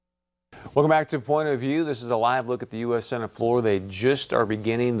Welcome back to Point of View. This is a live look at the U.S. Senate floor. They just are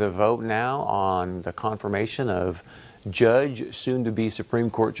beginning the vote now on the confirmation of Judge, soon-to-be Supreme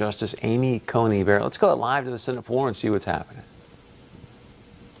Court Justice Amy Coney Barrett. Let's go live to the Senate floor and see what's happening.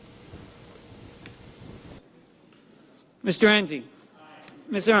 Mr. Enzi.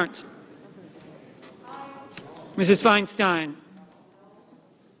 Ms. Ernst. Mrs. Feinstein.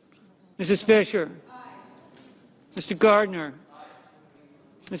 Mrs. Fisher. Mr. Gardner.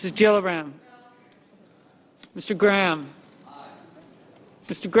 Mrs. Gillibrand. Mr. Graham.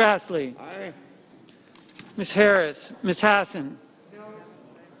 Mr. Grassley. Ms. Harris. Ms. Hassan.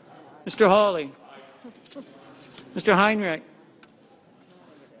 Mr. Hawley. Mr. Heinrich.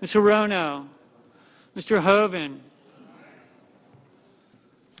 Ms. Hirono. Mr. Hoeven.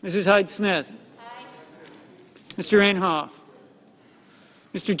 Mrs. Hyde-Smith. Mr. Inhofe.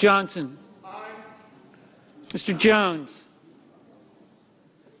 Mr. Johnson. Mr. Jones.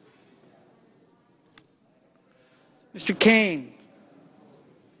 Mr. Kane.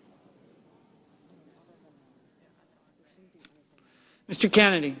 Mr.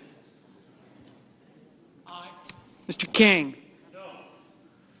 Kennedy. Mr. King.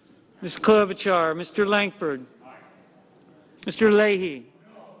 Ms. Klobuchar. Mr. Lankford. Mr. Leahy.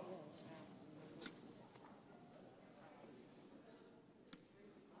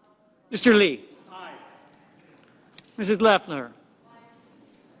 Mr. Lee. Mrs. Leffler.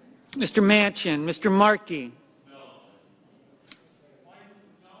 Mr. Manchin. Mr. Markey.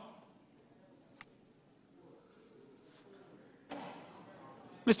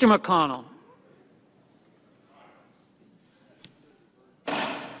 Mr. McConnell.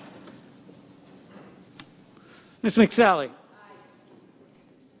 Ms. McSally.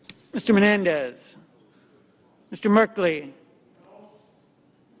 Mr. Menendez. Mr. Merkley.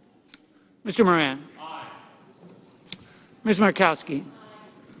 Mr. Moran. Ms. Markowski.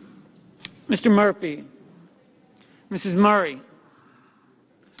 Mr. Murphy. Mrs. Murray.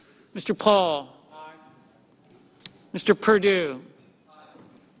 Mr. Paul. Mr. Perdue.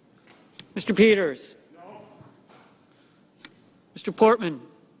 Mr. Peters. Mr. Portman.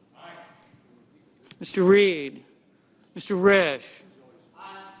 Mr. Reed. Mr. Risch.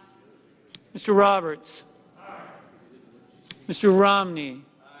 Mr. Roberts. Mr. Romney.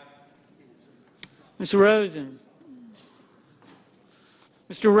 Ms. Rosen.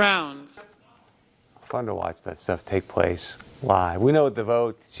 Mr. Rounds. Fun to watch that stuff take place live. We know at the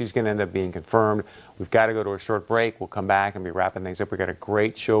vote, she's going to end up being confirmed. We've got to go to a short break. We'll come back and be wrapping things up. We've got a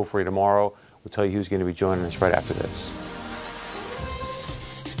great show for you tomorrow. We'll tell you who's going to be joining us right after this.